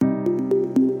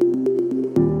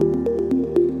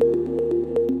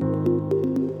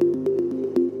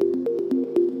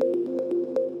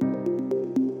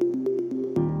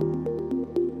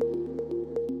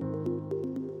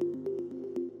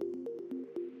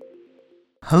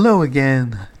Hello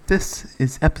again. This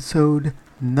is episode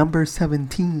number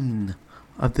 17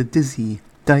 of the Dizzy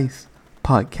Dice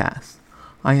podcast.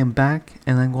 I am back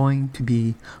and I'm going to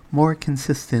be more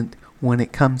consistent when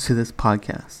it comes to this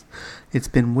podcast. It's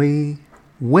been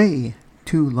way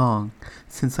too long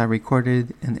since I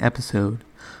recorded an episode,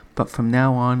 but from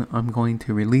now on I'm going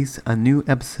to release a new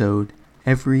episode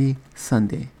every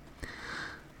Sunday.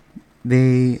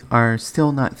 They are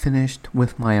still not finished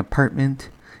with my apartment.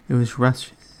 It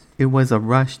was a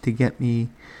rush to get me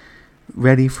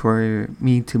ready for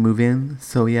me to move in.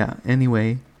 So yeah,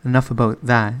 anyway, enough about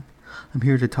that. I'm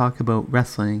here to talk about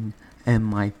wrestling and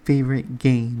my favorite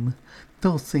game,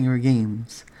 Phil Singer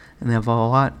Games, and I have a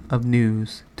lot of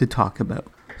news to talk about.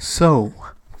 So,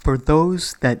 for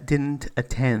those that didn't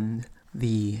attend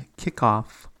the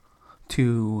kickoff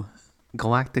to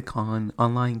Galacticon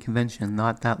online convention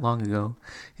not that long ago,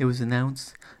 it was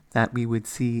announced that we would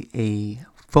see a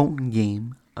phone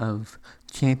game of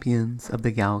Champions of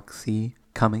the Galaxy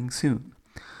coming soon.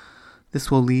 This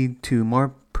will lead to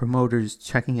more promoters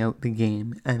checking out the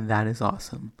game, and that is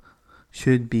awesome.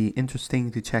 Should be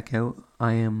interesting to check out.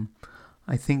 I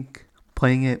think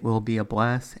playing it will be a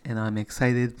blast, and I'm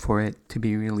excited for it to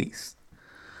be released.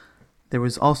 There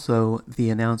was also the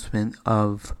announcement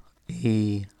of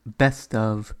a best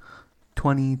of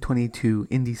 2022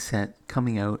 indie set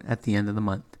coming out at the end of the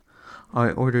month.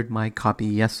 I ordered my copy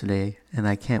yesterday and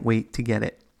I can't wait to get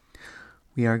it.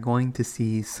 We are going to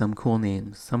see some cool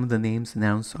names. Some of the names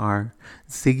announced are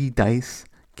Ziggy Dice,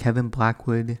 Kevin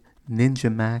Blackwood,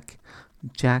 Ninja Mac,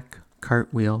 Jack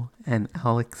Cartwheel, and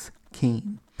Alex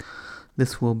Kane.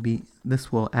 This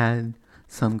will add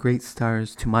some great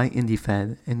stars to my indie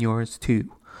fed and yours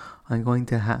too. I'm going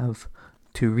to have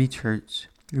to research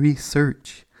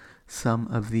some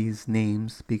of these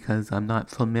names because I'm not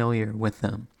familiar with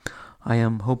them. I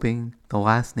am hoping the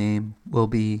last name will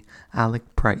be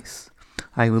Alec Price.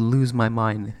 I would lose my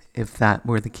mind if that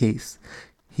were the case.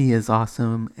 He is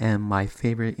awesome and my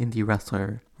favorite indie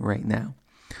wrestler right now.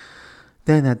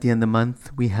 Then at the end of the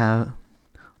month, we have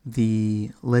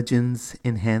the Legends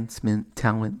Enhancement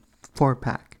Talent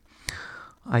 4-pack.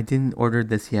 I didn't order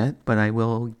this yet, but I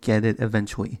will get it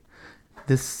eventually.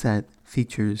 This set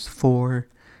features 4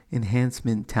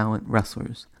 Enhancement Talent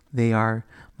wrestlers. They are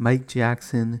Mike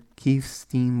Jackson, Keith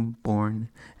Steenborn,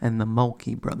 and the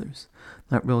Mulkey brothers.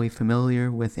 Not really familiar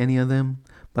with any of them,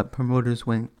 but promoters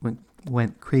went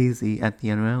crazy at the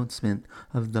announcement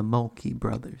of the Mulkey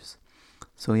brothers.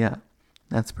 So yeah,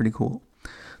 that's pretty cool.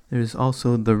 There's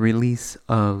also the release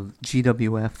of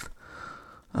GWF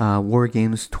War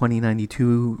Games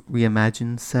 2092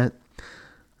 Reimagined set.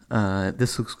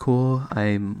 This looks cool.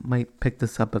 I might pick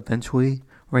this up eventually.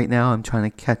 Right now, I'm trying to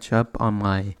catch up on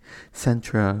my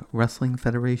Centra Wrestling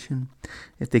Federation.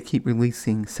 If they keep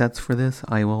releasing sets for this,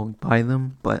 I will buy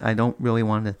them, but I don't really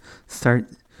want to start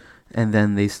and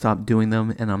then they stop doing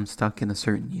them and I'm stuck in a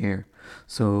certain year.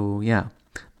 So yeah,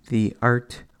 the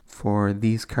art for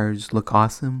these cards look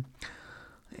awesome.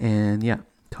 And yeah,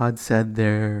 Todd said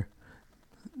there'd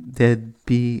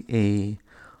be a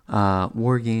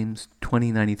War Games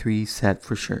 2093 set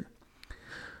for sure.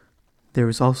 There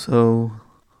was also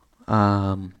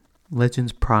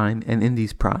Legends Prime and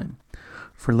Indies Prime.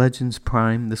 For Legends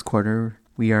Prime this quarter,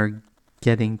 we are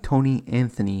getting Tony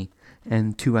Anthony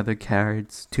and 2 other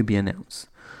cards to be announced.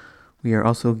 We are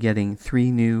also getting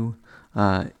 3 new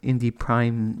Indie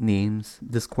Prime names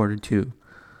this quarter too.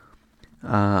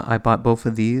 I bought both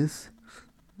of these.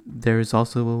 There's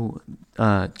also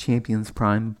Champions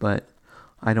Prime, but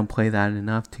I don't play that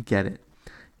enough to get it.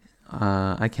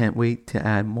 I can't wait to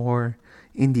add more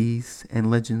Indies and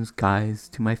Legends guys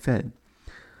to my Fed.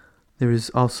 There is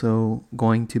also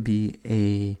going to be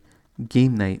a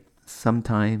game night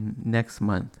sometime next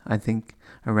month. I think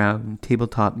around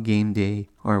Tabletop Game Day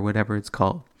or whatever it's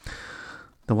called.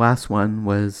 The last one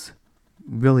was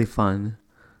really fun,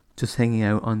 just hanging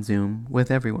out on Zoom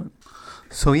with everyone.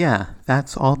 So yeah,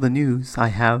 that's all the news I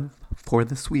have for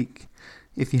this week.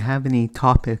 If you have any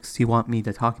topics you want me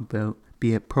to talk about,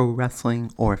 be it pro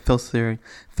wrestling or Phil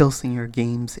Singer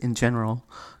games in general,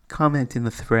 comment in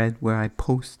the thread where I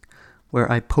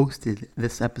posted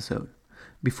this episode.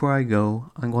 Before I go,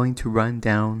 I'm going to run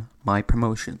down my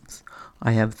promotions.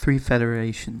 I have 3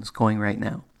 federations going right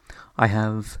now. I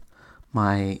have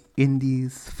my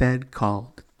Indies Fed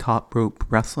called Top Rope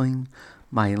Wrestling,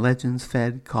 my Legends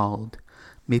Fed called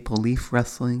Maple Leaf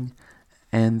Wrestling,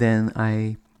 and then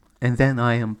I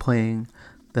am playing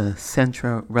the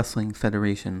Centra Wrestling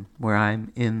Federation, where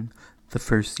I'm in the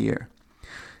first year.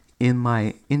 In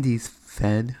my Indies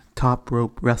Fed, Top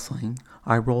Rope Wrestling,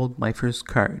 I rolled my first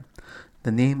card.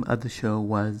 The name of the show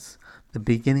was the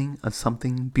beginning of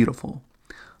something beautiful.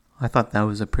 I thought that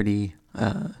was a pretty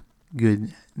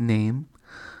good name.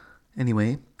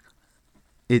 Anyway,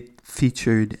 it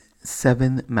featured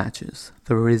 7 matches.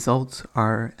 The results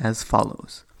are as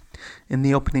follows. In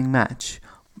the opening match,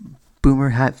 Boomer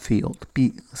Hatfield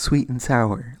beat Sweet and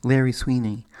Sour Larry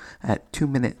Sweeney at 2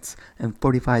 minutes and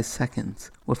 45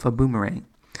 seconds with a boomerang.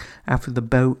 After the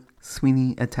bout,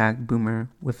 Sweeney attacked Boomer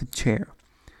with a chair.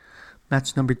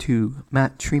 Match number 2,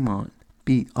 Matt Tremont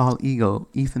beat All Ego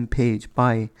Ethan Page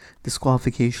by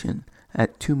disqualification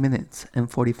at 2 minutes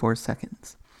and 44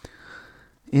 seconds.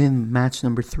 In match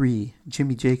number 3,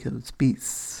 Jimmy Jacobs beat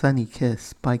Sunny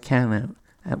Kiss by countout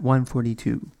at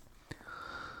 1:42.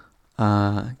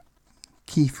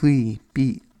 Keith Lee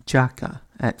beat Jaka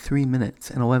at 3 minutes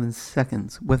and 11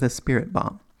 seconds with a Spirit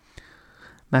Bomb.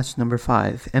 Match number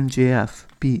 5, MJF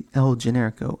beat El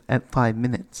Generico at 5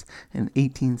 minutes and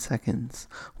 18 seconds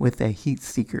with a Heat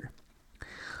Seeker.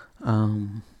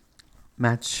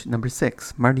 Match number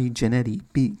 6, Marty Jannetty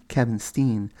beat Kevin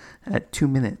Steen at 2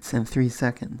 minutes and 3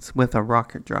 seconds with a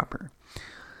Rocket Dropper.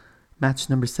 Match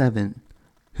number 7,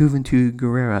 Juventud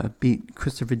Guerrera beat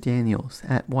Christopher Daniels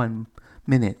at 1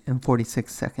 minute and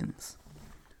 46 seconds.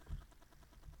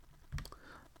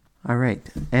 Alright,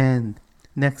 and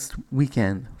next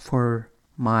weekend for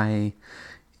my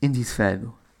Indies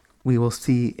Fed, we will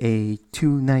see a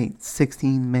 2-night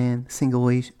 16-man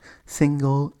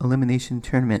single elimination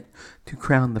tournament to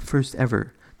crown the first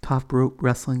ever Top Rope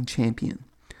Wrestling Champion.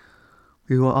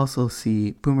 We will also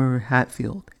see Boomer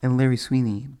Hatfield and Larry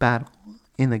Sweeney battle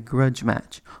in a grudge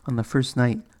match on the first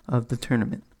night of the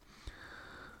tournament.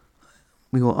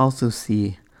 We will also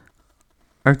see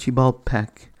Archibald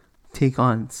Peck take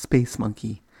on Space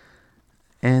Monkey.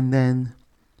 And then,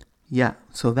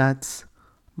 so that's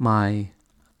my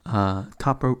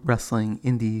Top Rope Wrestling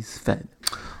Indies Fed.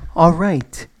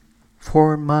 Alright,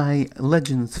 for my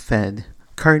Legends Fed,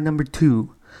 card number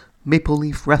 2, Maple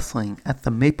Leaf Wrestling at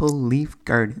the Maple Leaf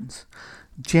Gardens,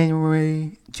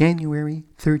 January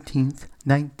 13th,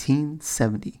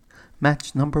 1970.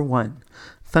 Match number 1,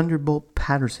 Thunderbolt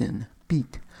Patterson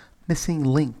beat Missing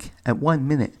Link at 1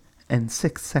 minute and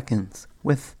 6 seconds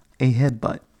with a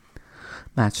headbutt.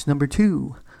 Match number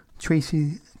 2,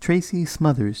 Tracy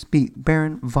Smothers beat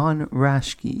Baron Von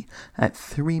Raschke at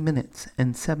 3 minutes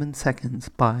and 7 seconds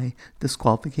by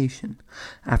disqualification.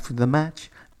 After the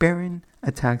match, Baron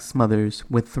attacked Smothers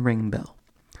with the ring bell.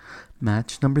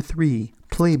 Match number 3,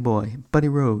 Playboy Buddy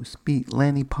Rose beat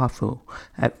Lanny Poffo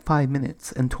at 5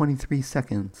 minutes and 23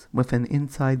 seconds with an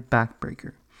inside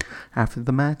backbreaker. After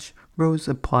the match, Rose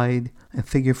applied a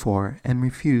figure 4 and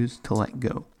refused to let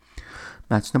go.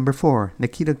 Match number 4,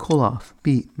 Nikita Koloff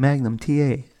beat Magnum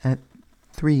TA at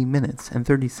 3 minutes and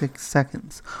 36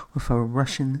 seconds with a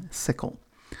Russian sickle.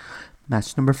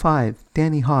 Match number 5,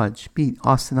 Danny Hodge beat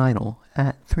Austin Idol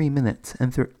at 3 minutes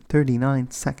and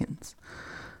 39 seconds.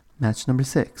 Match number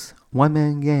 6, One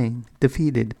Man Gang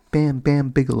defeated Bam Bam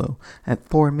Bigelow at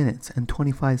 4 minutes and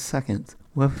 25 seconds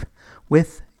with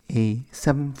a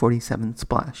 747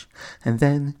 splash. And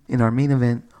then, in our main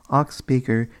event, Ox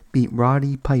Baker beat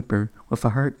Roddy Piper with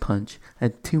a heart punch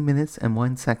at 2 minutes and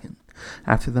 1 second.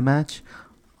 After the match,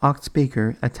 Ox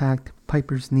Baker attacked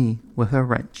Piper's knee with a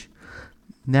wrench.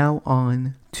 Now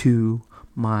on to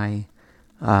my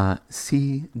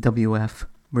CWF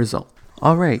result.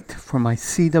 Alright, for my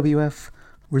CWF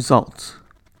results.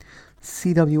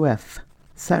 CWF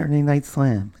Saturday Night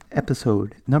Slam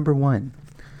episode number 1.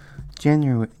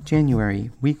 January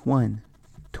week 1,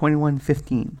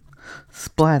 21:15.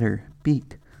 Splatter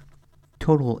beat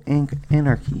Total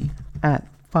Anarchy at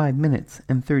 5 minutes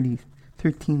and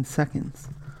 13 seconds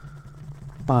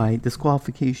by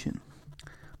disqualification.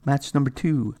 Match number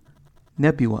 2,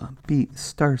 Nebula beat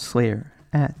Star Slayer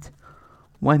at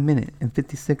 1 minute and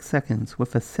 56 seconds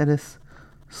with a Cetus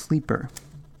Sleeper.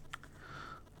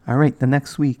 Alright, the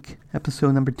next week,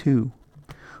 episode number 2,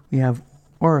 we have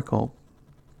Oracle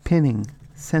pinning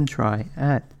Sentry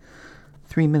at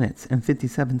 3 minutes and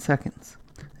 57 seconds.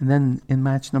 And then in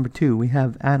match number 2, we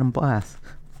have Adam Blast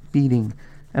beating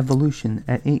Evolution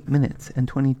at 8 minutes and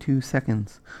 22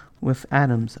 seconds with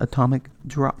Adam's Atomic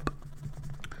Drop.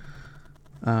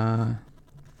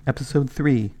 Episode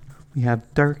 3, we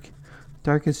have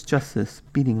Darkest Justice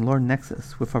beating Lord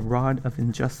Nexus with a Rod of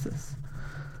Injustice.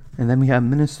 And then we have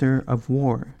Minister of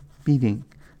War beating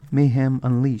Mayhem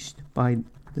Unleashed by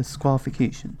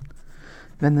disqualification.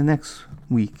 Then the next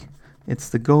week, it's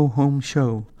the Go Home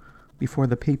show before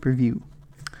the pay-per-view.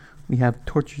 We have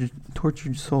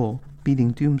Tortured Soul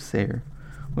beating Doomsayer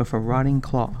with a Rotting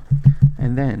Claw.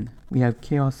 And then we have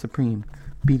Chaos Supreme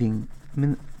beating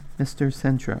Mr.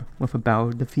 Sentra with a Bow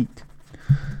of Defeat.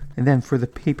 And then for the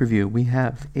pay-per-view, we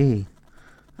have a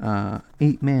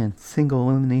 8-man single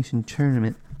elimination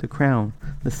tournament to crown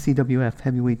the CWF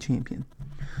Heavyweight Champion.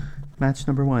 Match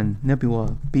number 1,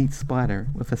 Nebula beat Splatter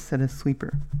with a set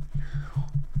sweeper.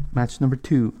 Match number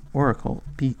 2, Oracle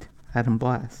beat Adam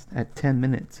Blast at 10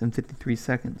 minutes and 53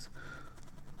 seconds.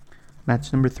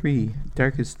 Match number 3,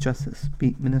 Darkest Justice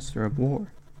beat Minister of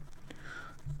War.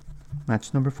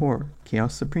 Match number 4,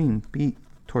 Chaos Supreme beat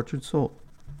Tortured Soul.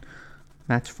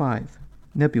 Match 5,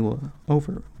 Nebula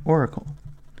over Oracle.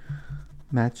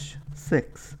 Match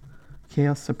 6,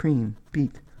 Chaos Supreme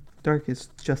beat Darkest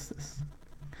Justice.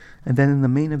 And then in the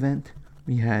main event,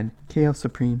 we had Chaos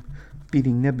Supreme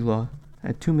beating Nebula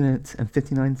at 2 minutes and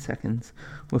 59 seconds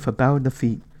with a bow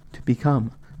defeat to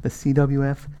become the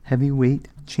CWF Heavyweight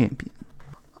Champion.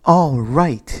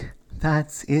 Alright,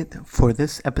 that's it for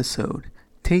this episode.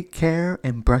 Take care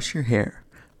and brush your hair.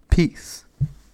 Peace.